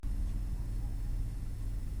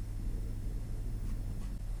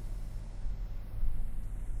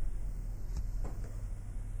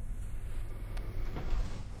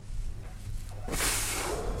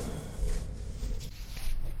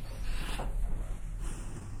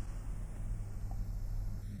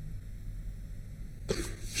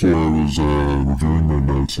So I was reviewing my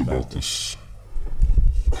notes about this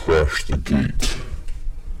crash the gate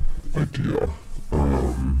idea,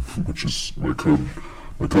 which is my code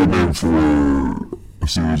name for a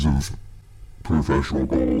series of professional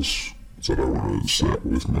goals that I want to set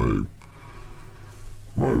with my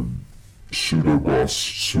pseudo-boss,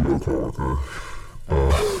 pseudo-coworker.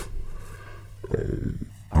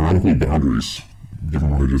 Ironically, boundaries, given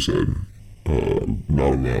what I just said,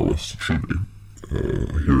 not on that list. It should be. I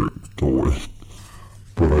hear it, don't worry.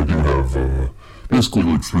 But I do have basically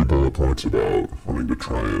like 3 bullet points about wanting to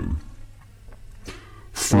try and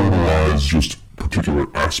formalize just particular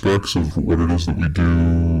aspects of what it is that we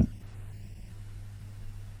do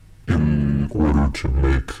in order to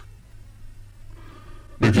make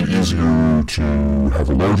it easier to have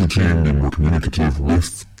a larger team, be more communicative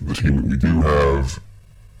with the team that we do have,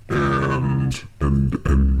 and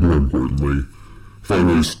more importantly, find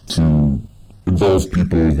ways to involve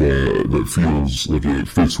people that feels like it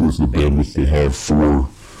fits with the bandwidth they have for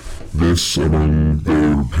this among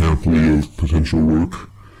their panoply of potential work,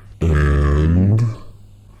 and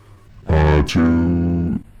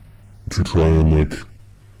to try and like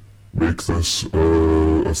make this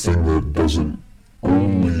a thing that doesn't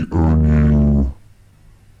only earn you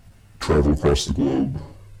travel across the globe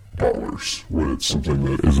dollars, when it's something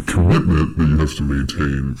that is a commitment that you have to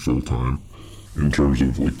maintain full time in terms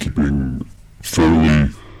of like keeping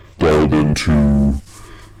fairly dialed into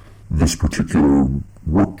this particular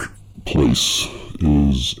workplace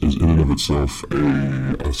is in and of itself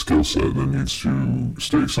a skill set that needs to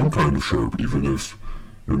stay some kind of sharp, even if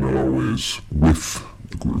you're not always with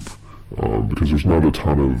the group, because there's not a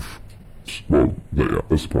ton of, well, yeah,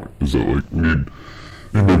 that's the point, is that like you need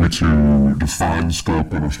maybe to define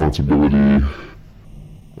scope and responsibility,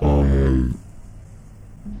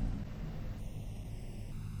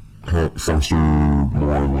 foster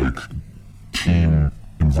more like team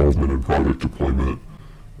involvement and project deployment,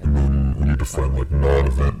 and then we need to find like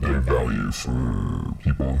non-event day value for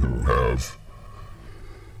people who have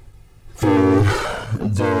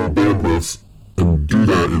the bandwidth, and do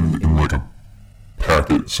that in like a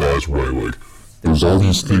packet size way. Like there's all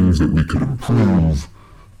these things that we could improve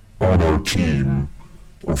on our team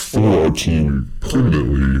or for our team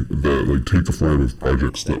permanently that like take the form of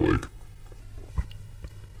projects that like,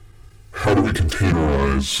 how do we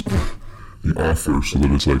containerize the offer so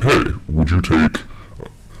that it's like, hey, would you take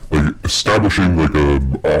like establishing like a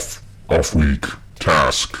off week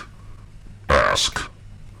task ask,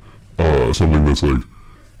 something that's like,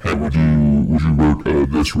 hey, would you work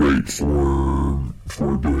this rate for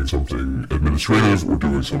doing something administrative or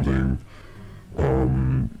doing something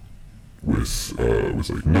with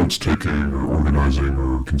like notes taking or organizing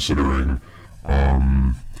or considering,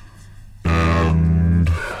 and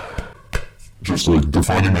just like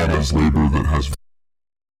defining that as labor that has,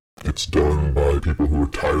 it's done by people who are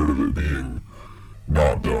tired of it being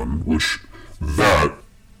not done, which that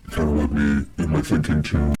kind of led me in my thinking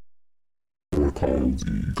to what I call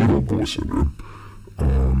the good Ole Boy Syndrome. A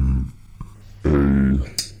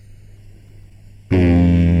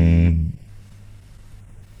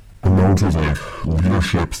amount of like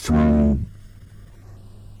leadership through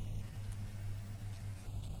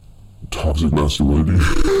toxic masculinity,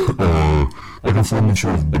 like a form of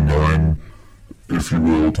sort of benign, if you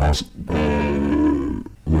will,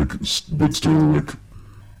 like, but still like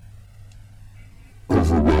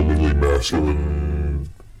overwhelmingly masculine,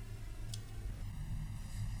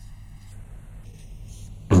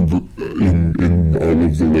 and in all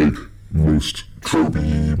of the like most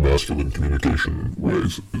tropey masculine communication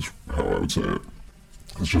ways is how I would say it.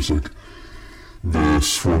 It's just like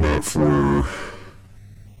this format for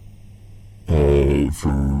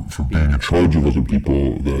being in charge of other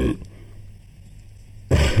people that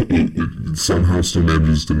it somehow still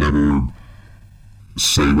manages to never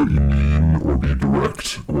say what you mean or be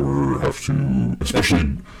direct or have to,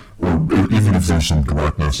 especially, or even if there's some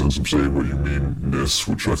directness and some saying what you mean-ness,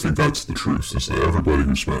 which I think that's the truth, is that everybody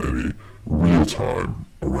who spent any real time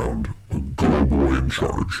around a good old boy in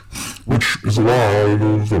charge, which is a lot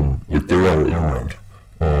of them, like they're all around.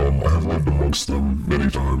 I have lived amongst them many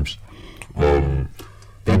times.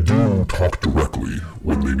 They do talk directly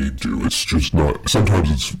when they need to. It's just not.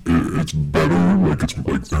 Sometimes it's better. Like it's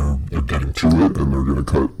like they're getting to it and they're gonna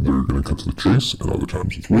cut to the chase. And other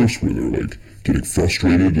times it's worse, where they're like getting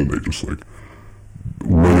frustrated and they just like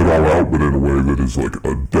let it all out, but in a way that is like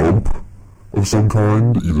a dump of some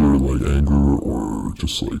kind, either like anger or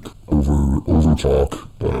just like over talk,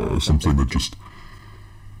 something that just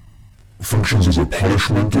functions as a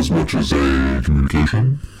punishment as much as a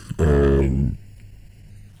communication, and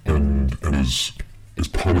is is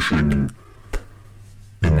punishing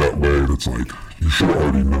in that way that's like, you should have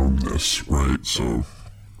already known this, right? So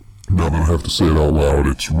now that I have to say it out loud,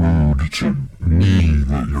 it's rude to me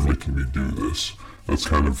that you're making me do this. That's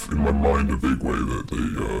kind of, in my mind, a big way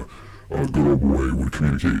that a good old boy would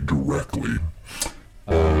communicate directly.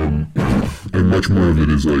 And much more of it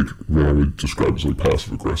is like what I would describe as like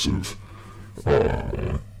passive-aggressive.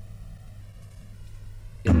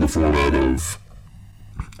 In the format of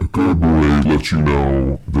a good boy lets you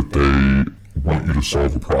know that they want you to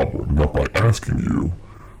solve a problem, not by asking you,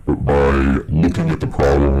 but by looking at the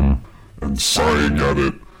problem and sighing at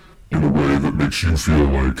it in a way that makes you feel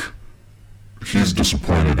like he's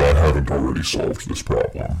disappointed I haven't already solved this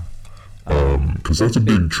problem. Because that's a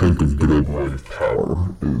big chunk of good old boy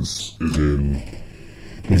power, is in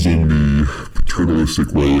the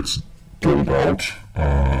paternalistic way it's doled out.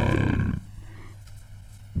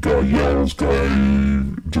 Guy yells, guy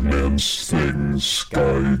demands things,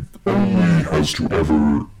 guy only has to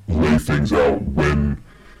ever lay things out when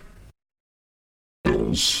he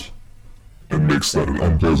and makes that an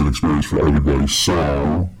unpleasant experience for everybody.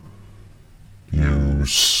 So you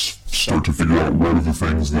start to figure out what are the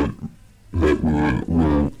things that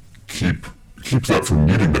will keep that from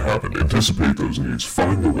needing to happen, anticipate those needs,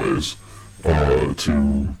 find the ways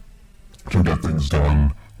to get things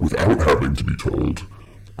done without having to be told,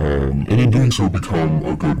 and in doing so become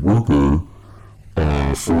a good worker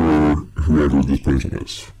for whoever this person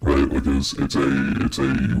is, right? Like it's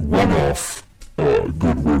a one-off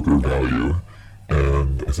good worker value,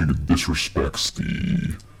 and I think it disrespects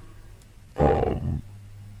the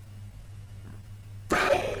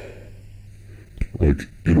like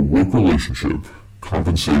in a work relationship,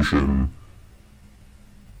 compensation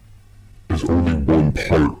is only one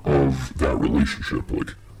part of that relationship.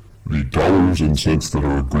 Like the dollars and cents that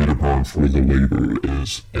are agreed upon for the labor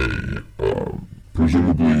is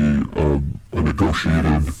presumably a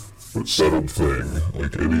negotiated but settled thing.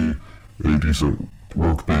 Like any decent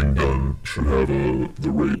work being done should have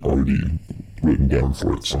the rate already written down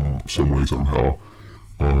for it some way somehow.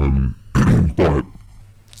 But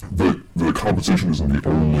the compensation isn't the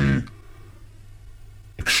only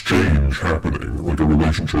exchange happening. Like a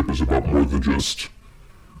relationship is about more than just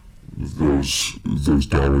those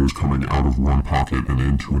dollars coming out of one pocket and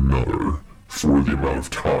into another for the amount of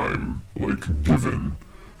time like given.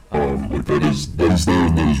 Like that is there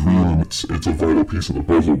and that is real, and it's a vital piece of the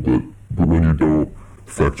puzzle. But when you don't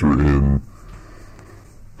factor in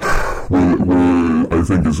what I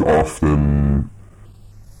think is often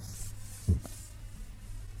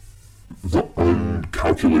the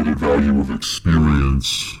uncalculated value of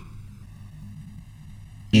experience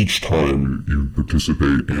each time you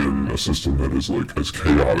participate in a system that is like as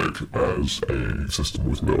chaotic as a system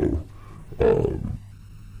with no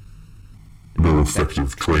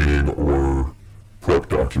effective training or prep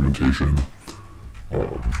documentation,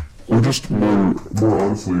 or just more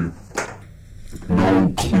honestly,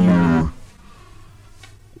 no clear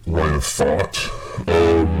line of thought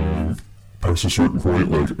past a certain point.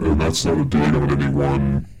 Like, and that's not a dig on any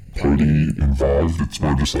one party involved. It's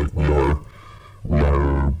more just like we are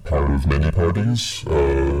part of many parties.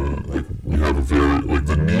 Like we have a very like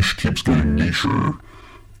the niche keeps getting nicher.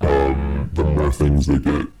 The more things that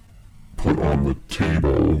get put on the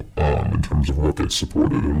table in terms of what gets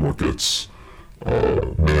supported and what gets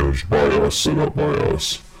managed by us, set up by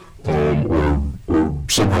us, or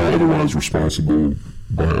somehow otherwise responsible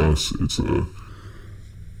by us. It's a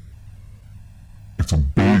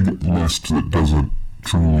big list that doesn't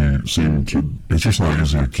truly seem to, it's just not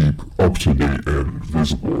easy to keep up to date and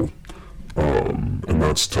visible, and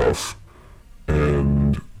that's tough,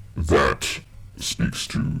 and that speaks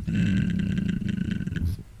to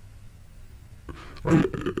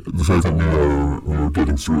the fact that we are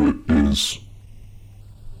getting through it is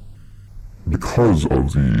because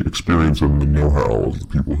of the experience and the know-how of the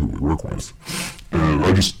people who we work with. And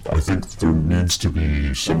I think there needs to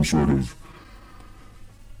be some sort of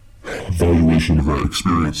valuation of that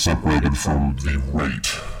experience separated from the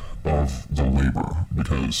rate of the labor,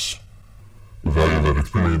 because the value of that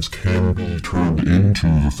experience can be turned into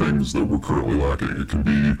the things that we're currently lacking. It can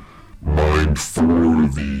be mined for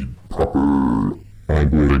the proper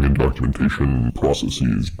onboarding and documentation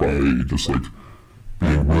processes by just like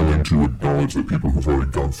being willing to acknowledge that people who've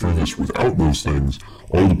already gone through this without those things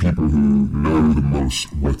are the people who know the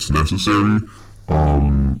most what's necessary,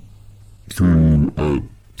 through a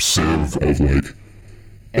sieve of like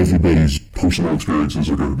everybody's personal experiences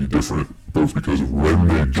are going to be different, both because of when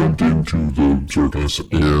they jumped into the circus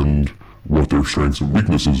and what their strengths and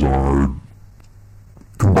weaknesses are,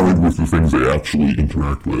 combined with the things they actually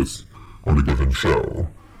interact with on a given show,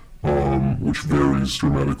 which varies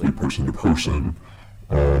dramatically person to person.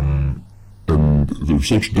 And there's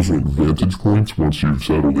such different vantage points once you've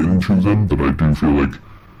settled into them that I do feel like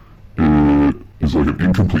it is like an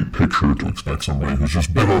incomplete picture to expect somebody who's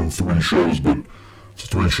just been on 3 shows, but it's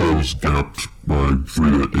 3 shows gapped by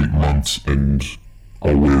 3 to 8 months and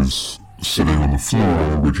always sitting on the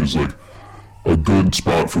floor, which is like a good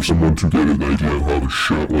spot for someone to get an idea of how the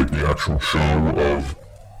show, like the actual show of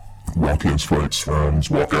walk-ins, fights, rounds,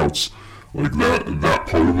 walkouts, like that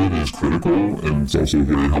part of it is critical, and it's also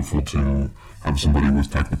very helpful to have somebody with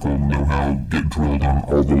technical know-how get drilled on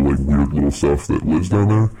all the like weird little stuff that lives down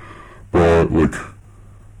there. But like,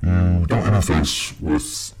 you don't interface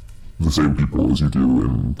with the same people as you do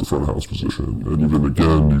in the front of house position, and even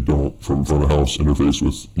again, you don't from front of house interface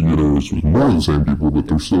with, you interface with more of the same people, but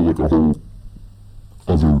there's still like a whole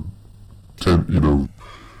other tenured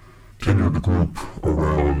group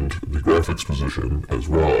around the graphics position as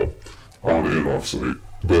well, on and off site.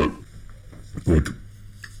 But like,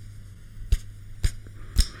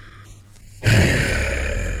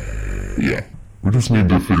 yeah, we just need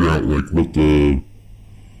to figure out like what the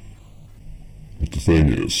thing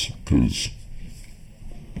is, because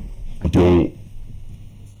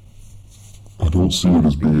I don't see it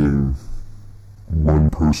as being one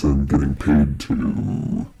person getting paid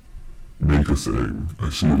to make a thing.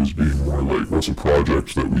 I see it as being more like, what's a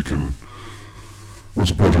project budget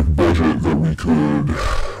that we could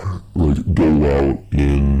like dole out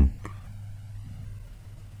in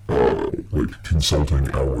like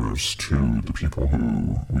consulting hours to the people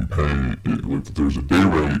who we pay. Like there's a day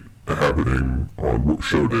rate happening on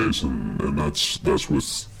show days, and that's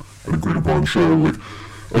with an agreed upon show, like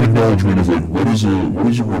an acknowledgement of like what is a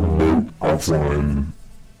remote offline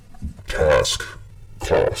task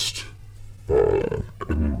cost, and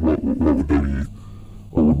what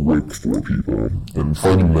would work for people, and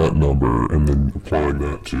finding that number and then applying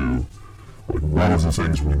that to like what are the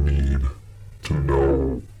things we need to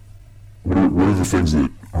know, what are the things that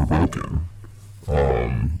are broken,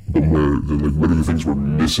 but what are the things we're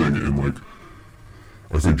missing in, like,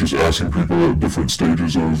 I think just asking people at different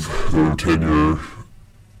stages of their tenure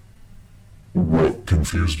what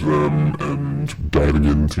confused them and diving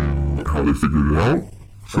into how they figured it out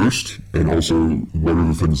first, and also what are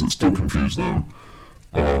the things that still confuse them,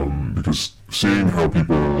 because seeing how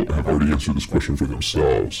people have already answered this question for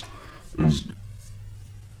themselves is,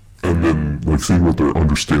 and then like seeing what their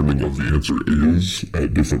understanding of the answer is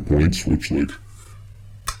at different points, which like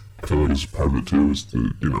I feel like is part of it too, is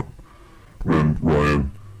that, you know, when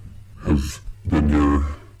Ryan has been here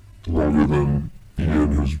longer than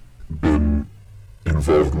Ian, who's been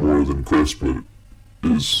involved more than Chris, but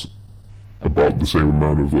is about the same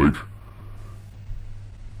amount of like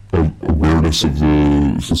awareness of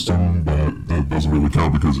the system, but that doesn't really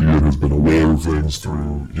count because Ian has been aware of things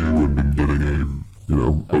through you and been getting a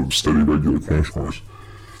steady regular crash course.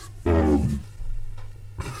 The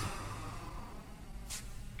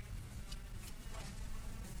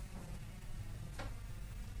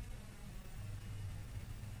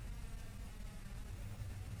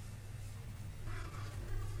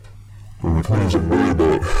point is, I'm worried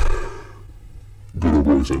about good Ole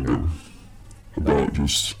Boy Syndrome, about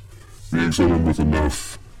just being someone with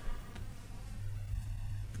enough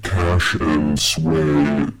cash and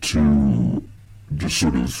sway to just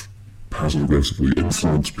sort of passive-aggressively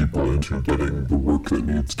influence people into getting the work that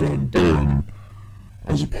needs done,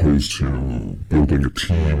 as opposed to building a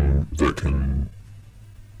team that can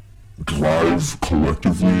drive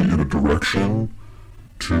collectively in a direction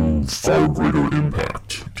to far greater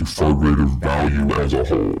impact, to far greater value as a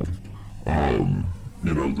whole.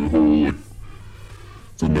 You know, the whole, like,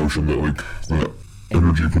 the notion that, like, the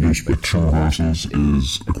energy produced by 2 horses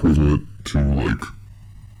is equivalent to, like,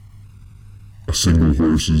 a single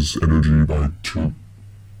horse's energy by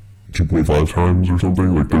 2.5 times or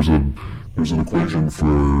something. Like, there's an equation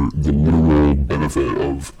for the literal benefit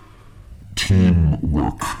of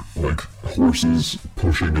teamwork. Like, horses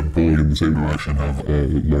pushing and pulling in the same direction have a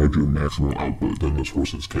larger maximum output than those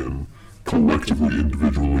horses can collectively,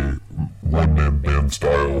 individually, one-man band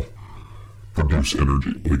style produce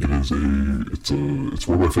energy. Like, it's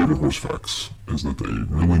one of my favorite horse facts, is that they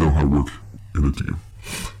really know how to work in a team.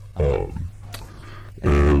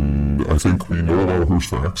 And I think we know a lot of horse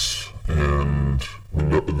facts, and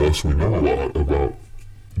thus we know a lot about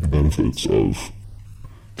the benefits of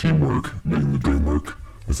teamwork, making the dream work.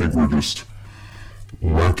 I think we're just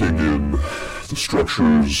lacking in the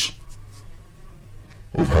structures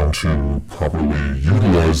of how to properly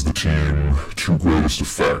utilize the team to greatest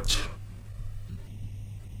effect.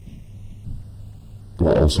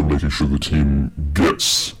 while also making sure the team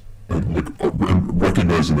gets, and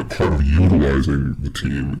recognizing that part of utilizing the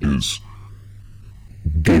team is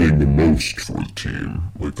getting the most for the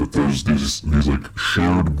team. Like that there's these like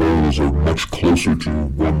shared goals are much closer to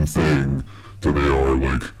one thing than they are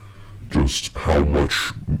like just how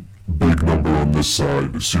much big number on this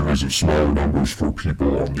side, a series of smaller numbers for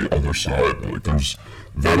people on the other side. Like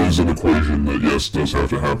that is an equation that yes does have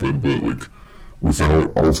to happen, but like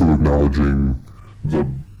without also acknowledging the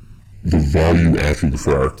value after the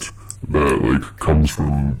fact that like comes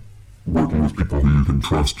from working with people who you can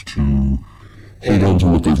trust to hold on to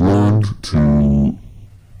what they've learned, to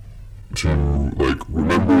like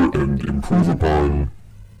remember and improve upon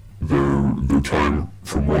their time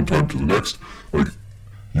from one time to the next. Like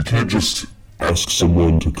you can't just ask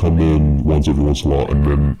someone to come in once every once in a while and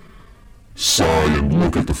then sigh and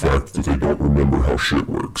look at the fact that they don't remember how shit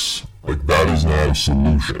works. Like that is not a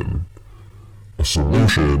solution. A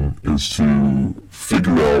solution is to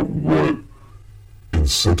figure out what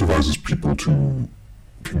incentivizes people to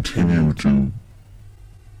continue to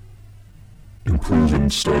improve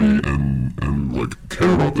and study and like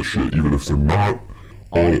care about the shit even if they're not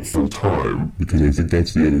on it full time, because I think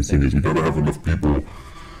that's the other thing is we gotta have enough people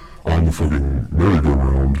on the fucking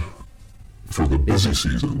merry-go-round for the busy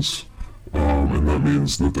seasons, and that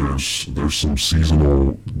means that there's some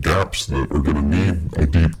seasonal gaps that are gonna need a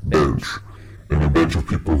deep bench and a bench of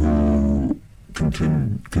people who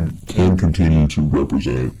can continue to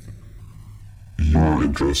represent your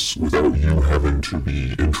interests without you having to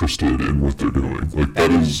be interested in what they're doing. Like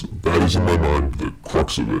that is in my mind the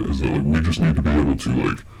crux of it, is that like we just need to be able to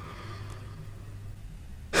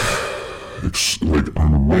like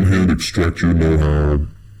on the one hand extract your know-how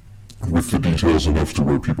with the details enough to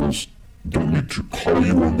where people don't need to call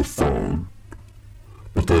you on the phone,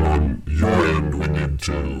 but then on your end we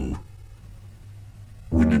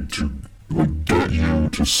need to like get you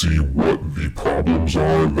to see what the problems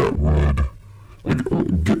are that would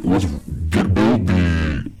build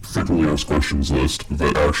the frequently asked questions list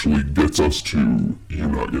that actually gets us to you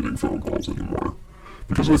not getting phone calls anymore.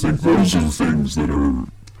 Because I think those are the things that they're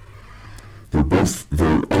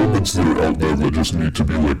elements that are out there that just need to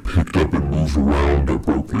be like picked up and moved around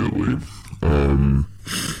appropriately. And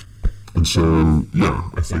so, yeah,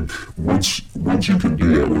 I think once you can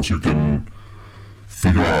do that, once you can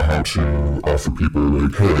figure out how to offer people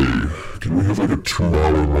like, hey, can we have like a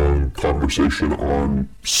 2-hour-long conversation on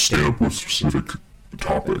stamp with specific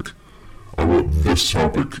topic? I want this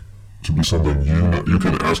topic to be something you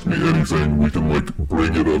can ask me anything, we can like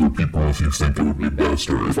bring in other people if you think it would be best,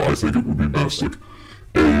 or if I think it would be best, like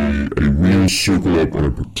a real circle up on a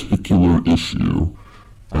particular issue,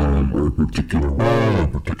 or a particular role,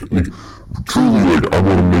 like truly like I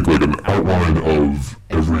want to make like an outline of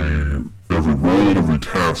every role and every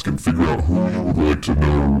task and figure out who you would like to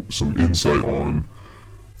know some insight on.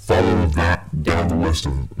 Follow that down the list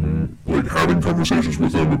of like having conversations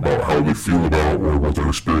with them about how they feel about or what their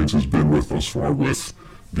experience has been with thus far with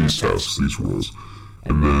these tasks, these roles,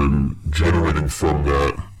 and then generating from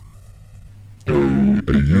that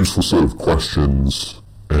a useful set of questions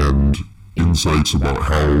and insights about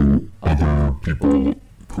how other people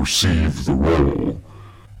perceive the role,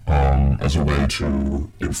 as a way to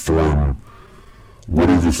inform what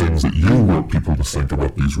are the things that you want people to think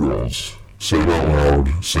about these roles. Say it out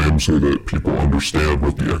loud, say them so that people understand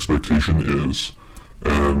what the expectation is,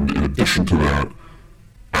 and in addition to that,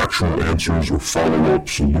 actual answers or follow-up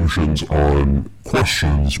solutions on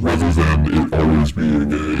questions rather than it always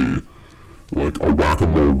being a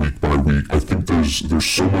whack-a-mole week by week. I think there's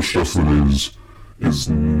so much stuff that is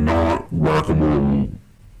not whack-a-mole,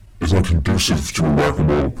 is not conducive to a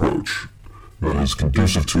whack-a-mole approach. That is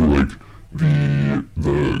conducive to like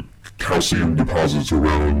the calcium deposits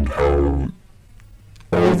around how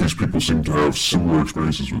all of these people seem to have similar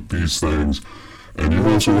experiences with these things, and you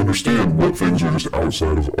also understand what things are just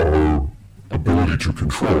outside of our ability to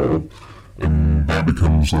control, and that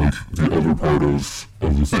becomes like the other part of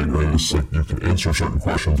the thing, right? It's like you can answer certain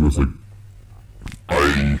questions with like,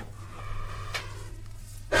 I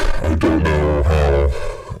don't know how,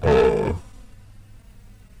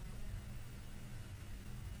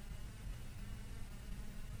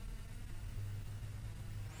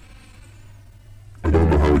 I don't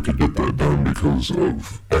know how we could get that done because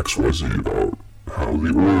of XYZ about how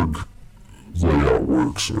the org layout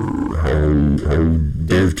works, or how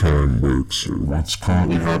dev time works, or what's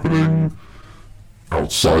currently happening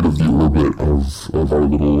outside of the orbit of our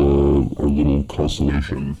little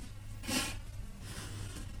constellation.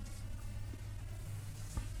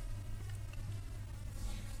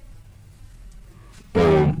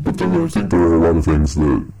 But I think there are a lot of things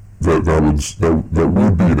that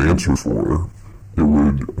would be an answer for. It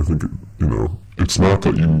would, I think, it's not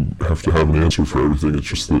that you have to have an answer for everything, it's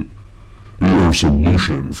just that there is a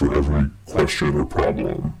solution for every question or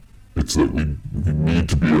problem. It's that we need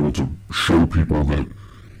to be able to show people that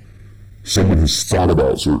someone has thought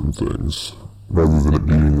about certain things, rather than it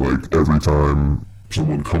being like every time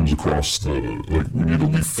someone comes across we need to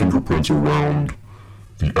leave fingerprints around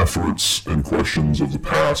the efforts and questions of the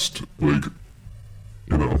past,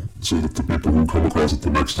 so that the people who come across it the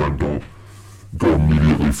next time don't go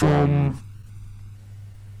immediately from,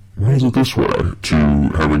 why is it this way, to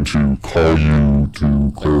having to call you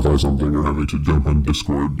to clarify something, or having to jump on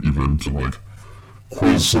Discord even to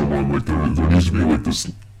quiz someone. There needs to be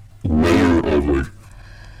this layer of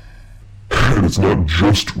and it's not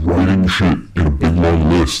just writing shit in a big long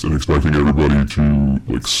list and expecting everybody to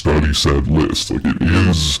study said list. It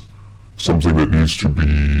is something that needs to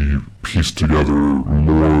be pieced together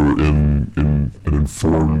more in an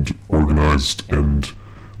informed, organized, and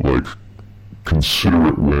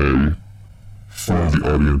considerate way for the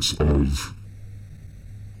audience of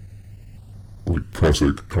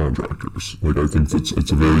classic contractors. I think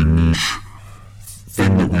it's a very niche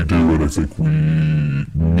thing that we do, and I think we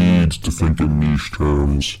need to think in niche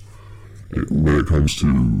terms when it comes to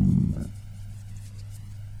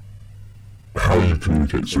how you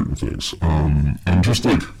communicate certain things. And just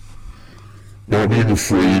not being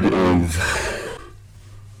afraid of,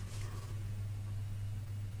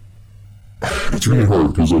 it's really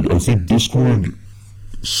hard because I think Discord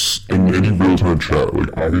and any real-time chat,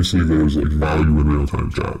 obviously there's value in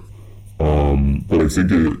real-time chat, but I think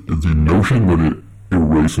the notion that it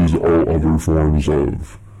erases all other forms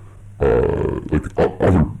of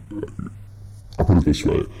other, I'll put it this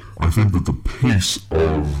way, I think that the pace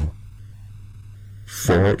of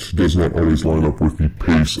thought does not always line up with the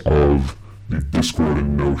pace of the Discord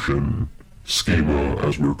and Notion schema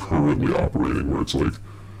as we're currently operating, where it's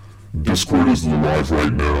Discord is the live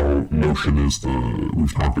right now, Notion is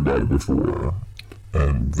we've talked about it before,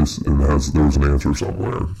 and there's an answer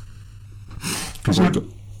somewhere. Because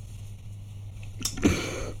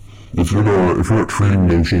if you're not treating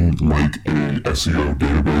Notion like a SEO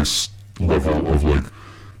database level of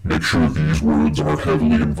make sure these words are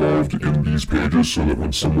heavily involved in these pages so that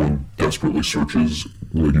when someone desperately searches,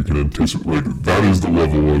 you can anticipate, that is the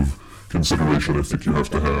level of consideration I think you have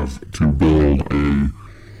to build a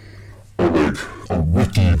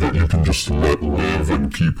wiki that you can just let live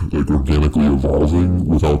and keep organically evolving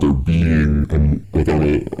without there being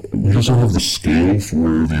we just don't have the scale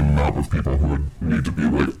for the amount of people who would need to be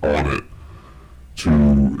on it to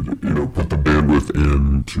put the bandwidth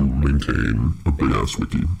in to maintain a big ass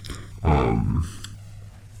wiki.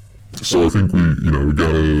 So I think we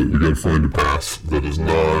gotta find a path that is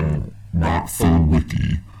not full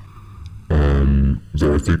wiki.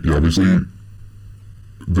 Though I think obviously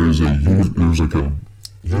there's a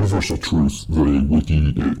universal truth that a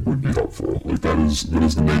wiki would be helpful. That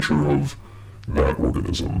is the nature of that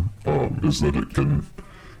organism. Is that it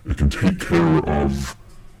can take care of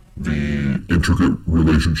the intricate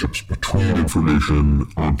relationships between information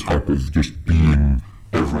on top of just being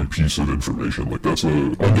every piece of information. That's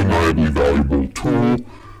an undeniably valuable tool.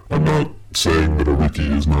 I'm not saying that a wiki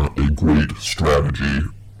is not a great strategy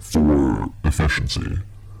for efficiency.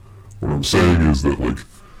 What I'm saying is that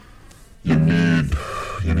you need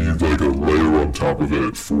a layer on top of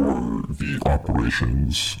it for the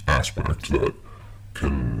operations aspect that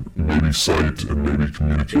can maybe cite and maybe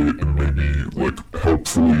communicate and maybe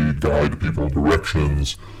helpfully guide people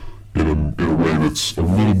directions in a way that's a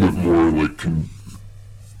little bit more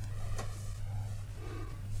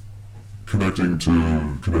connecting to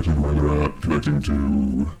where they're at, connecting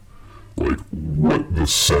to what the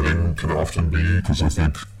setting can often be, because I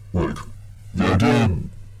think the idea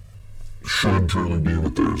should truly be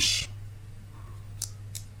that there's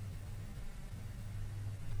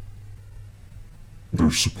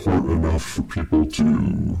support enough for people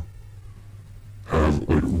to have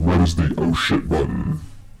what is the oh shit button.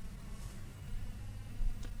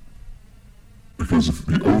 Because if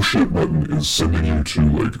the oh shit button is sending you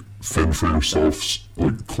to fend for yourself,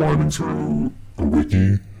 climbing through a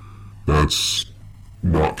wiki, that's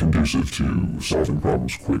not conducive to solving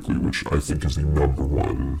problems quickly, which I think is the number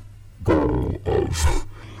one goal of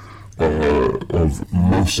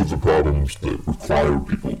most of the problems that require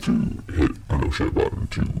people to hit an oh shit button.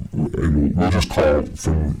 And we'll just call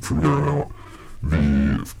from here on out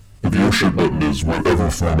the oh shit button is whatever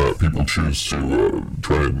format people choose to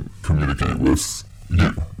try and communicate with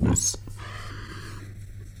you with.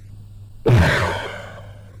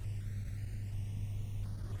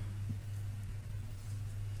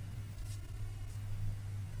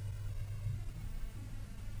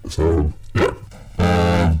 So,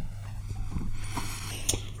 yeah.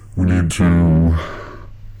 We need to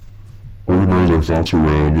organize our thoughts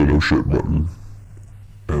around an oh shit button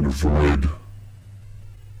and avoid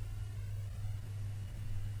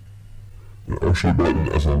the oh shit button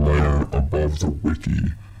as a layer above the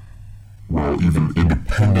wiki, while even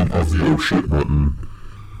independent of the oh shit button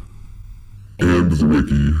and the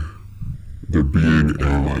wiki, there being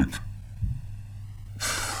a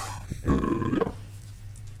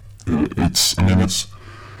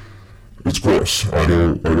it's gross. I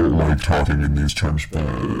don't like talking in these terms, but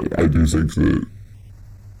I do think that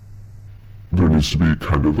there needs to be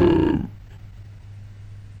kind of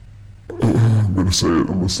I'm gonna say it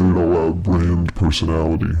out loud, brand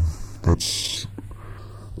personality. That's,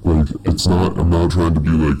 I'm not trying to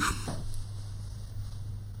be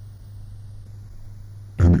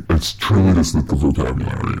and it's truly just that the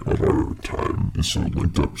vocabulary of our time is so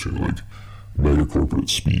linked up to, mega corporate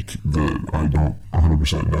speak that I don't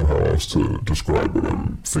 100% know how else to describe what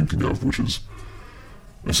I'm thinking of, which is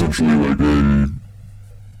essentially a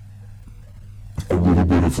little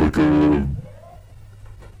bit of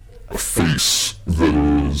a face that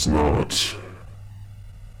is not,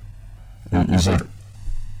 is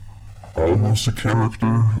almost a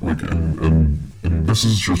character, and this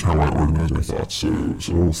is just how I organize my thoughts, so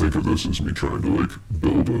don't think of this as me trying to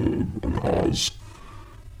build an Oz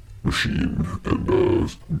machine and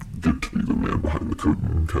get to be the man behind the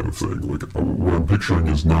curtain kind of thing. What I'm picturing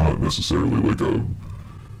is not necessarily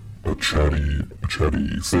a chatty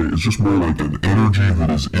thing. It's just more an energy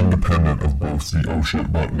that is independent of both the oh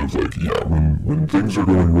shit button of when things are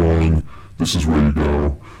going wrong, this is where you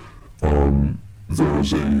go.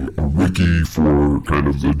 There's a wiki for kind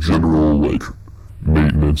of the general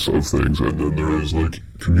maintenance of things, and then there is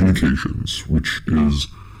communications, which is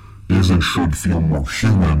and should feel more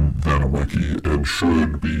human than a wiki, and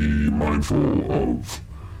should be mindful of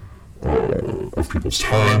people's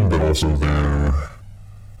time, but also the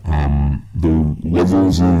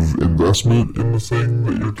levels of investment in the thing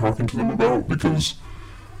that you're talking to them about, because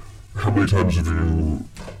how many times have you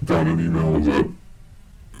got an email that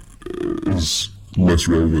is less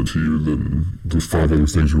relevant to you than the 5 other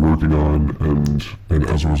things you're working on, and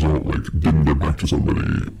as a result, didn't get back to somebody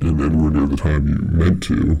in anywhere near the time you meant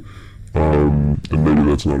to, and maybe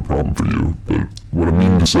that's not a problem for you, but what I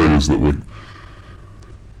mean to say is that,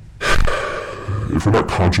 if we're not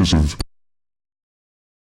conscious of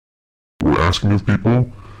what we're asking of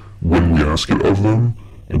people, when we ask it of them,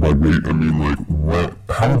 and by wait, I mean,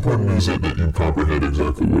 how important is it that you comprehend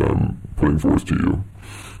exactly what I'm putting forth to you?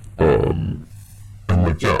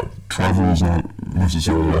 Travel is not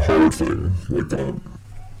necessarily a hard thing like that.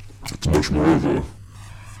 It's much more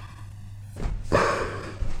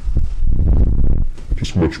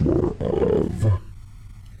of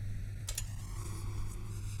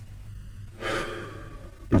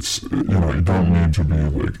it's, you don't need to be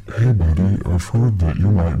hey buddy, I've heard that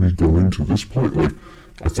you might be going to this place.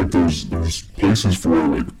 I think there's places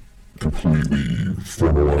for completely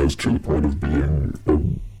formalized to the point of being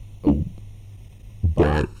a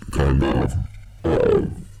bot kind of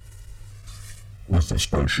with a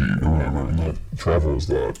spreadsheet or whatever, and that travels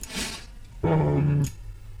that.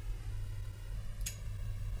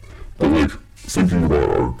 But thinking about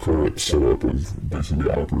our current setup of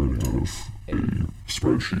basically operating out of a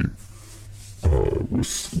spreadsheet,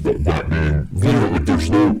 with that being, there's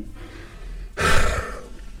no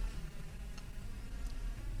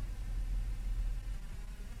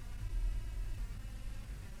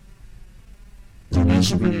there needs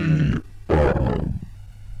to be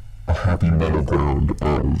a happy middle ground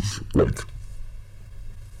of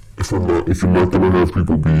if you're not going to have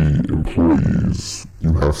people be employees,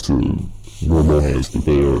 you have to normalize that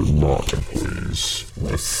they are not employees,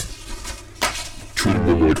 with treating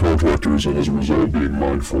them like contractors, and as a result being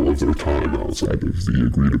mindful of their time outside of the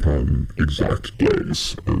agreed upon exact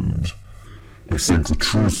days. And I think the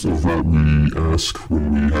truth of what we ask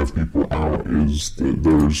when we have people out is that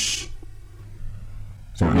there is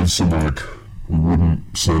some we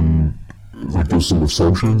wouldn't send, there's some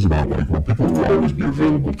assumptions about people will always be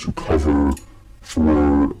available to cover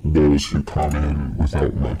for those who come in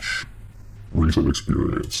without much recent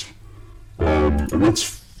experience. And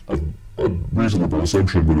that's a reasonable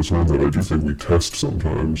assumption, but it's one that I do think we test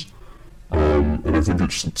sometimes. And I think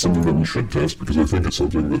it's something that we should test, because I think it's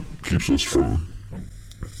something that keeps us from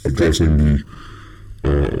addressing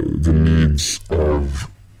the needs of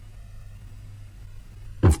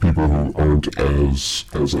people who aren't as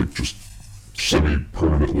just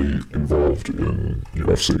semi-permanently involved in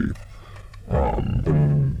UFC.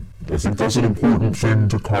 And I think that's an important thing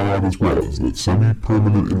to call out as well, is that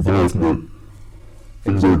semi-permanent involvement,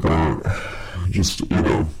 things like that, just,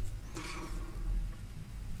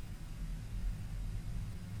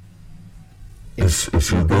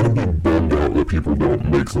 if you're going to be bummed out that people don't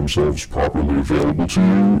make themselves properly available to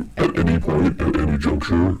you at any point, at any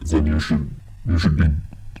juncture, then you should be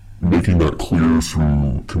making that clear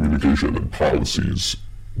through communication and policies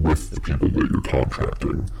with the people that you're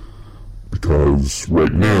contracting. Because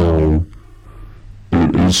right now,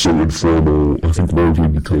 it is so informal, I think largely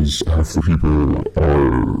because half the people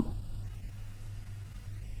are,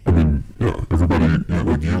 everybody,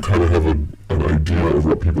 you kind of have an idea of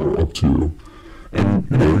what people are up to. And,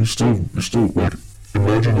 you still,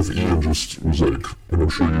 imagine if Ian just was like, and I'm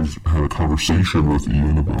sure you've had a conversation with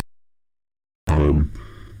Ian about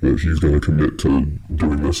that he's going to commit to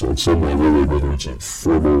doing this on some level, whether it's a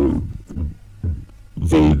formal,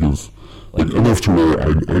 vague of, enough to where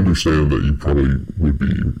I understand that you probably would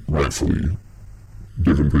be rightfully,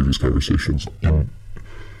 given previous conversations,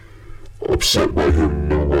 upset by him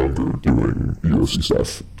no longer doing UFC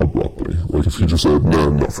stuff abruptly. If he just said, no,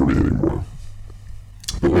 not for me anymore.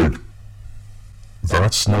 But,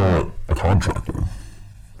 that's not a contractor.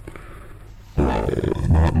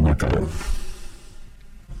 Not like a...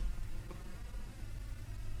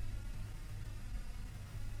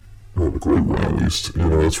 Not a great way, at least.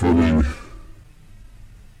 It's really...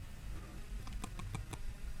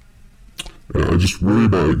 I just worry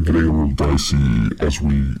about getting a little dicey as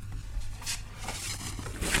we...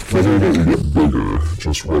 Whether or not we get bigger,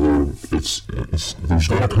 just whether it's there's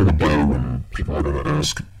that kind of day when people are going to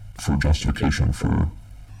ask for justification for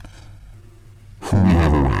who we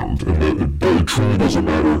have around, and it truly doesn't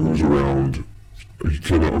matter who's around. You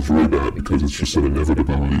cannot avoid that because it's just an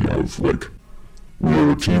inevitability of, we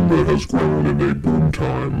are a team that has grown in a boom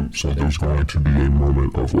time, so there's going to be a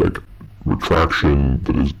moment of, retraction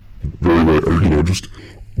that is very, just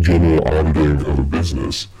general auditing of a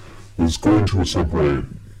business is going to at some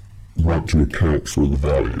point want to account for the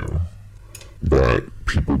value that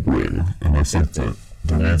people bring. And I think that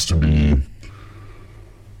there needs to be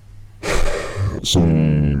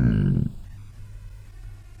some...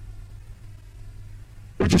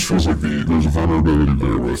 It just feels like there's a vulnerability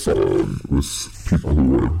there with people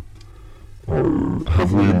who are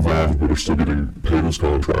heavily involved but are still getting paid as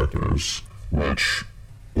contractors, which,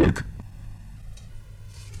 if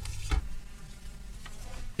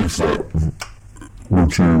that were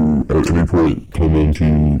to, at any point, come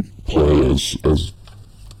into play as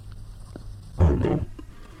I don't know,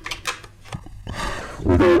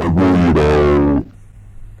 I worry about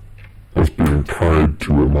us being tied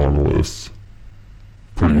to a monolith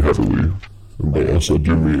pretty heavily. And by us, I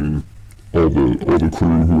do mean all the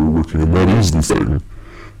crew who are working, and that is the thing.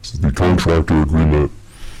 So the contractor agreement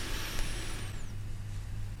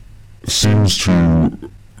seems to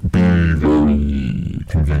be very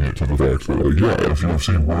convenient to the fact that, if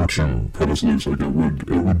UFC were to cut us loose, it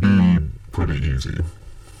would be pretty easy.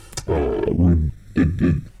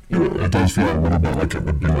 It does feel a little bit like it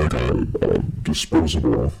would be like a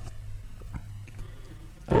disposable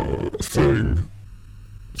thing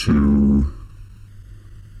to,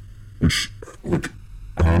 which,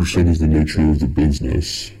 I understand is the nature of the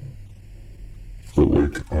business,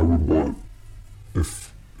 but, I would want,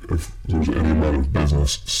 if there's any amount of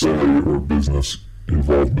business say or business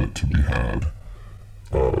involvement to be had,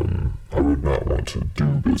 I would not want to do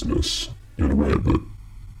business in a way that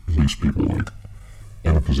leaves people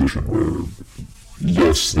in a position where,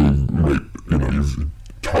 yes, they might, you've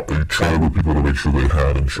tried with people to make sure they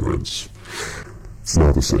had insurance. It's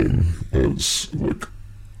not the same as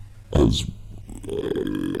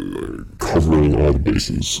covering all the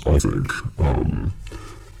bases, I think,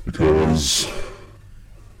 because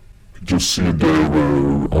just see a day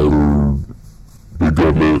where either big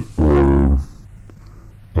government or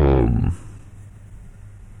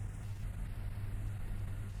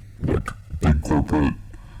big corporate,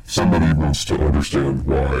 somebody wants to understand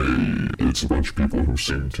why it's a bunch of people who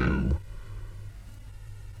seem to,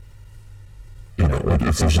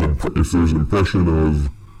 if there's an impression of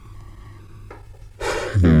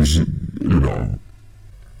there's,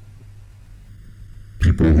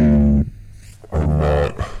 people who are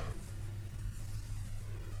not,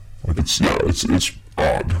 it's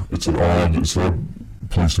odd. It's an odd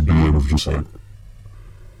place to be in of just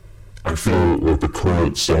I feel like the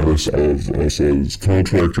current status of us as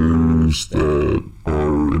contractors that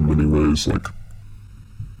are in many ways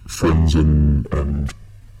friends and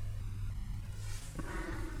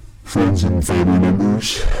family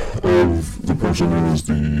members of the person who is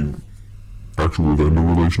the actual vendor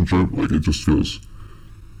relationship. It just feels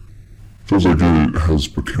feels like it has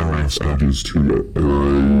precarious edges to it, and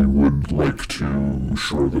I would like to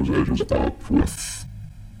shore those edges up with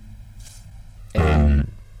an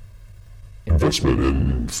investment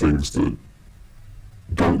in things that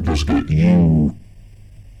don't just get you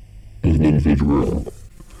as an individual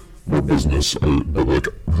or business, but like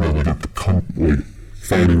really get the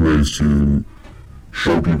finding ways to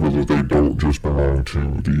show people that they don't just belong to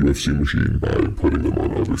the UFC machine by putting them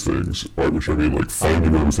on other things. By which I mean like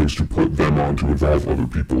finding other things to put them on to involve other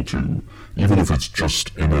people to, even if it's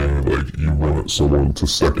just in a like you want someone to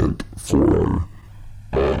second for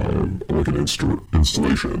like an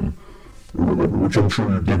installation or whatever, which I'm sure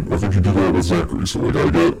you did. I think you did that with Zachary. So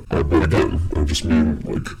like but again, I just mean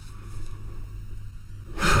like.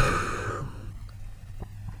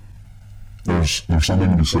 There's something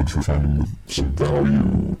to be said for finding some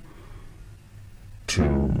value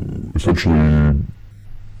to essentially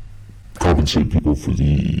compensate people for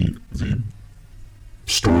the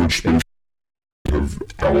storage space they have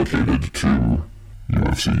allocated to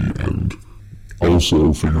UFC, and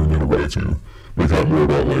also figuring out a way to make that more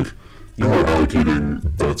about like, you are allocating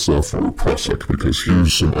that stuff for ProSec because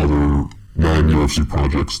here's some other non-UFC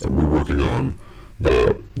projects that we're working on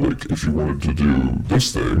that, like, if you wanted to do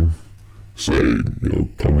this thing, say,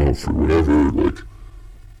 come out for whatever, like,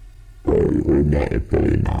 or not, like,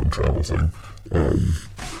 probably a non-travel thing,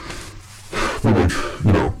 but,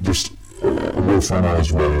 like, just a more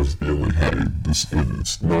formalized way of being like, hey,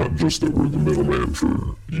 it's not just that we're the middleman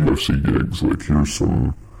for UFC gigs, like, here's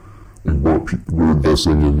some, we're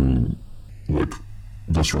investing in, like,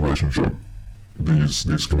 this relationship,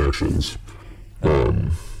 these connections,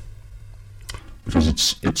 because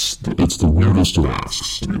it's the weirdest of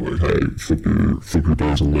asks to be like, hey, flip your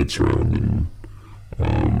days and nights around,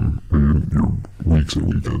 and or your weeks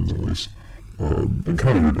and weekends at least, and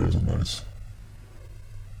kind of your days and nights.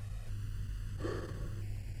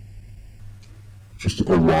 Just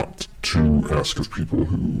a lot to ask of people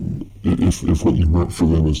who, if what you want for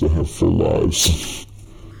them is to have full lives,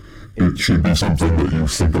 it should be something that you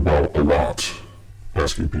think about a lot,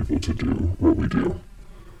 asking people to do what we do.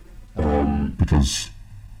 Because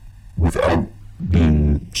without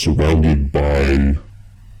being surrounded by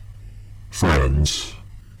friends,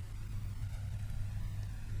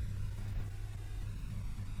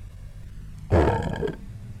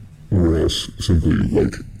 or else simply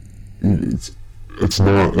like it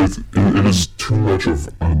is too much of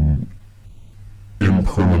an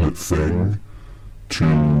impermanent thing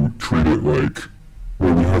to treat it like,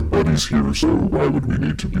 well, we have buddies here, so why would we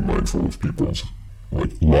need to be mindful of people's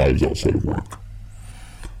like lives outside of work,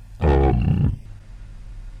 and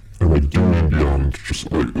like doing beyond just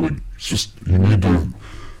just you need to,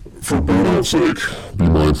 for burnout's sake, be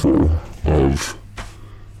mindful of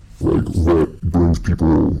like what brings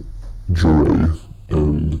people joy,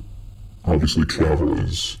 and obviously travel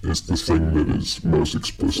is the thing that is most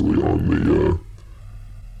explicitly on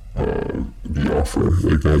the offer.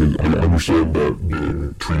 Like that is, I understand that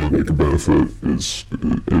being treated like a benefit is,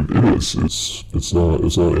 it's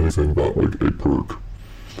not anything but like a perk.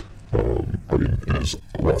 I mean, it is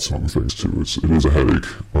lots of other things too. It is a headache.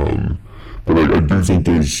 But I do think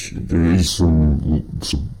there's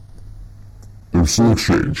still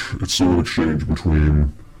exchange. It's still an exchange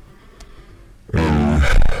between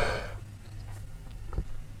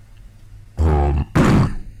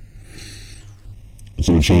it's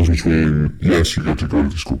an exchange between, yes, you get to go to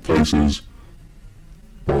these cool places,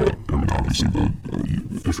 but I mean, obviously,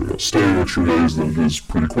 if you're not staying extra days, then it is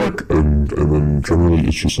pretty quick, and then generally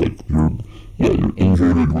it's just like you're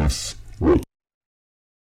inundated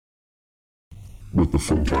with the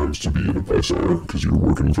fun times to be in a place because you're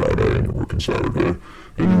working Friday and you're working Saturday,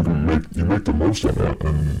 and you make the most of that,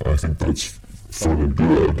 and I think that's fun and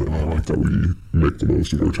good, and I like that we make the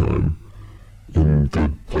most of our time in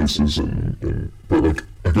good places, but like,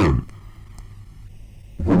 again,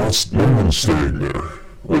 no one's staying there.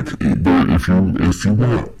 Like, if you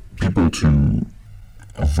want people to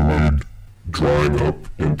avoid drying up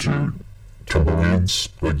into tumbleweeds,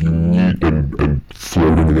 like you need, and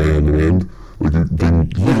floating away on the wind, like they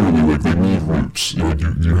literally, like, they need roots. You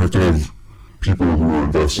have to have people who are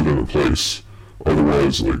invested in a place,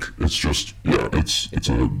 otherwise, like, it's just, it's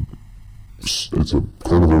a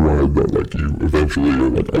part of the ride that, like, you eventually are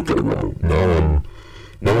like, okay, well,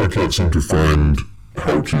 now I can't seem to find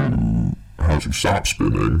how to stop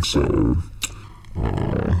spinning, so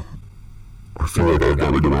I feel like I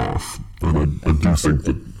gotta get off, and I do think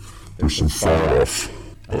that there's some fall off.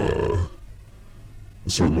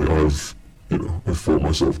 Certainly I've felt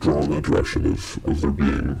myself drawn in that direction of there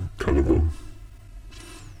being kind of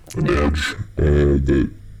an edge that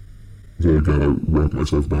that I gotta walk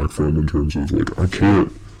myself back from in terms of, like, I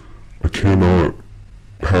cannot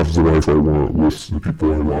have the life I want with the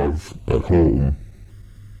people I love at home.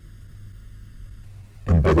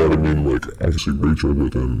 And by that I mean, like, obviously Rachel,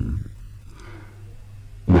 but then,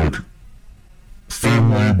 like,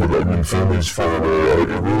 family, but I mean, family's far away. It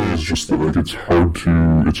really is just that, like, it's hard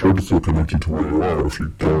to feel connected to where you are if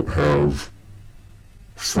you don't have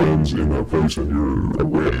friends in that place and you're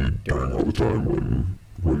away during all the time when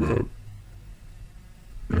that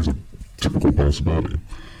is a typical possibility.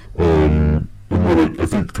 And what I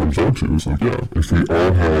think comes down to is, like, yeah, if we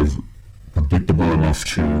all have predictable enough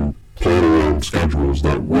to plan around schedules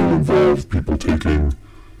that will involve people taking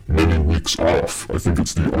many weeks off, I think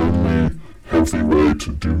it's the only healthy way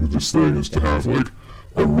to do this thing is to have, like,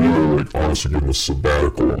 a real, like, honest to goodness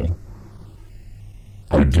sabbatical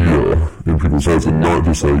idea in people's heads, and not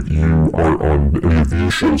just like you aren't on any of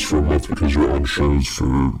these shows for a month because you're on shows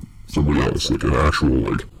for somebody else, like an actual,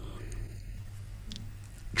 like,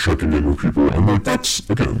 checking in with people. And, like, that's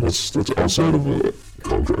outside of a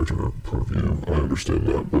contractor purview. I understand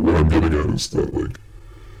that, but what I'm getting at is that, like,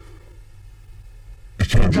 it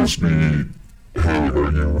can't just be, hey,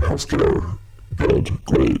 are you healthcare? Good,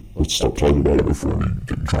 great, let's stop talking about it before we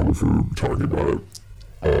get in trouble for talking about it.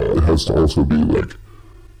 It has to also be, like,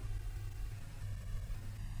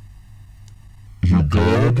 you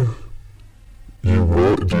good? You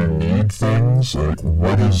what? Do you need things? Like,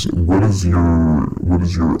 what does your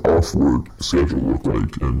off work schedule look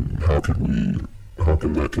like, and how can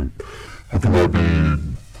that be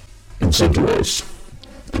incentivized?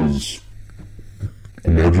 Because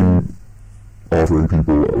imagine offering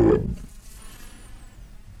people a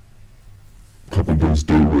couple days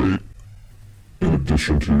day rate in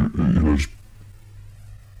addition to,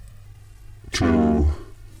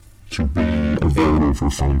 to be available for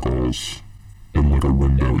phone calls in, like, a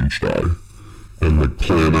window each day, and, like,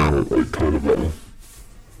 plan out, like, kind of a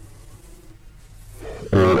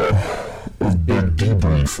big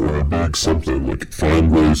debrief or a big something, like, find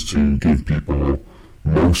ways to give people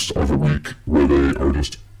most of a week where they are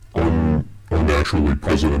just unnaturally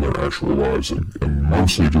present in their actual lives, and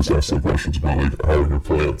mostly just ask them questions about, like, how are your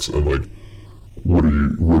plants, and, like, what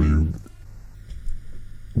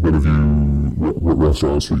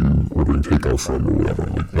restaurants are you ordering takeout from, or whatever.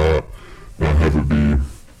 Like, not have it be,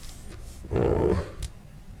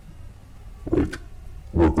 like,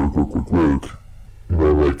 work.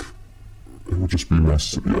 Like, it would just be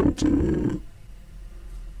nice to be able to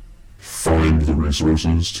find the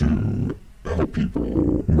resources to help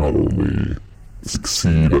people not only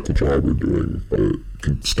succeed at the job they're doing, but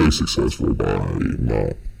can stay successful by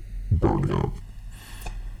not burning out.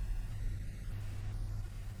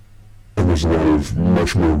 And there's a lot of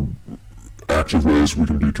much more active ways we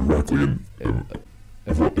can be directly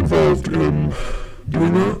involved in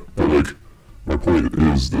doing that. But, like, my point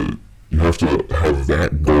is that you have to have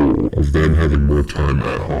that goal of then having more time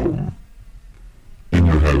at home in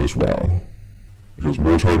your head as well. Because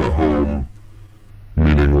more time at home,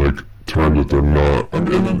 meaning, like, time that they're not, and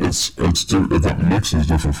that mix is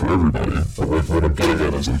different for everybody. But, like, what I'm getting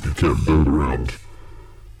at is, like, you can't build around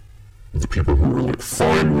the people who are, like,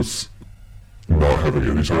 fine with not having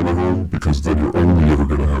any time at home, because then you're only ever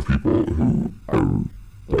going to have people who are,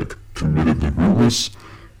 like, committedly rootless.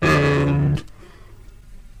 And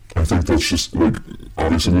I think that's just, like,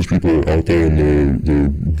 obviously there's people out there in the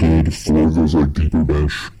good for those, like, deeper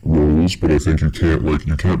bench roles, but I think you can't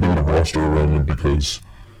build a roster around them because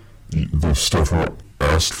the stuff not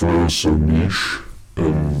asked for is so niche,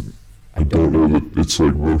 and I don't know that it's,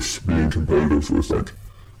 like, worth being competitive with, like,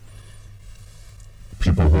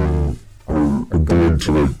 people who are going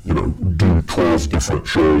to, like, do 12 different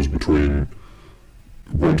shows between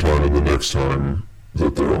one time and the next time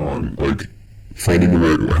that they're on. Like, finding the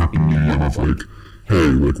right happy medium of, like, hey,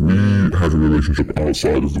 like, we have a relationship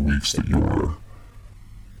outside of the weeks that you're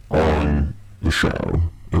on the show.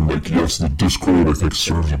 And, like, yes, the Discord, I think,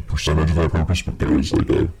 serves a percentage of that purpose, but there's, like,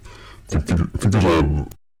 I think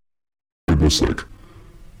there's, like,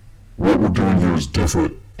 what we're doing here is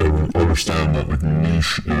different, and we understand that, like,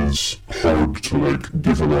 niche is hard to, like,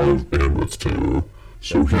 give a lot of bandwidth to.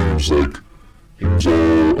 So here's a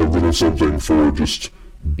little something for just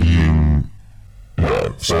being,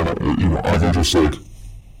 either just, like,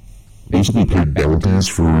 basically pay bounties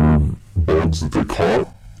for bugs that they caught,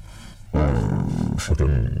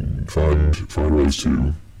 fucking find ways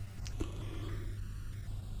to,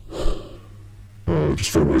 just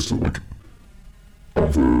find ways to, like,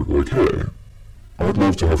 offer, like, hey, I'd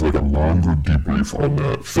love to have, like, a longer debrief on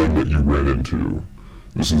that thing that you ran into.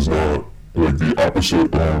 This is not, like, the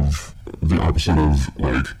opposite of,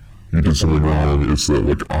 like, you did something wrong. It's that,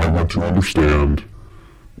 like, I want to understand,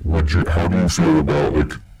 how do you feel about,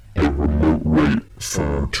 like, a remote rate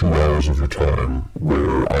for 2 hours of your time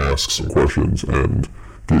where I ask some questions and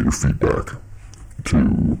get your feedback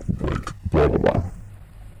to, like, blah, blah, blah.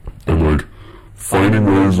 And, like, finding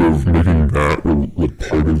ways of making that, like,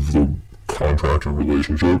 part of the contract or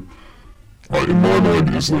relationship, in my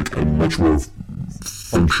mind, is, like, a much more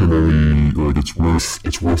functionally, like, it's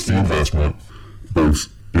worth the investment, both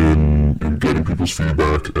in getting people's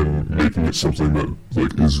feedback and making it something that,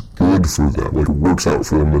 like, is good for them, like, it works out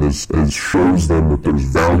for them, and shows them that there's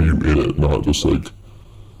value in it, not just, like,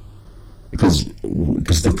 because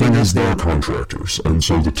the thing is, they're contractors, and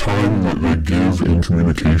so the time that they give in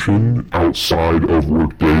communication outside of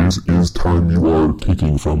work days is time you are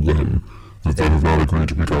taking from them that they have not agreed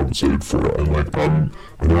to be compensated for. And, like, I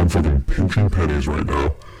know I'm fucking pinching pennies right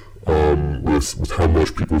now, with how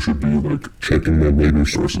much people should be, like, checking their labor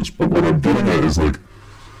sources. But what I'm getting at is, like,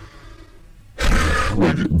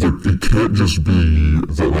 it can't just be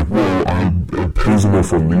that, like, well, I pays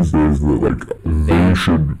enough on these days that,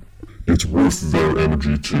 like, it's worth their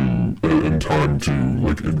energy and time to,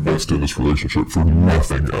 like, invest in this relationship for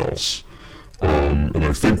nothing else. And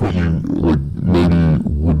I think what you, like,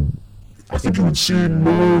 I think you would see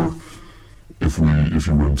more if you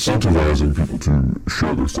were incentivizing people to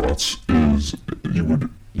share their thoughts, is you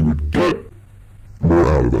would get more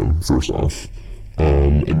out of them, first off.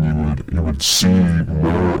 And you would see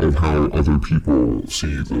more of how other people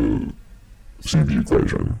see the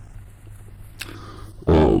equation.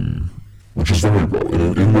 Which is valuable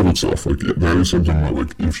in and of itself. Like, that is something that,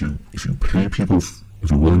 like, if you pay people, if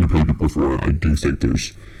you're willing to pay people for it, I do think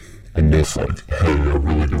there's enough, like, hey, I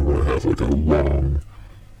really do want to have, like, a long,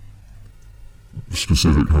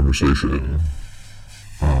 specific conversation.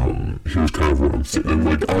 Here's kind of what I'm thinking. And,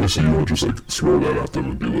 like, honestly, you won't just, like, throw that at them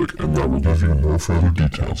and be like, and I will give you no further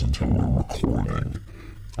details until we're recording.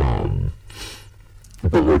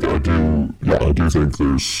 But, like, I do think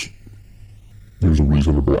there's a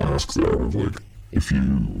reasonable ask there of, like, if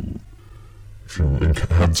you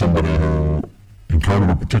had somebody who encountered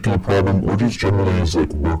a particular problem, or just generally has,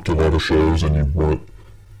 like, worked a lot of shows and you want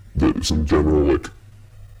some general, like,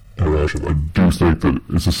 interaction, I do think that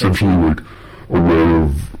it's essentially, like, a way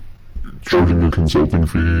of charging a consulting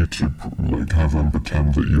fee to, like, have them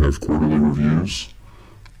pretend that you have quarterly reviews.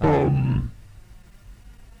 I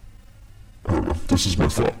don't know, this is my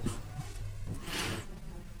thought.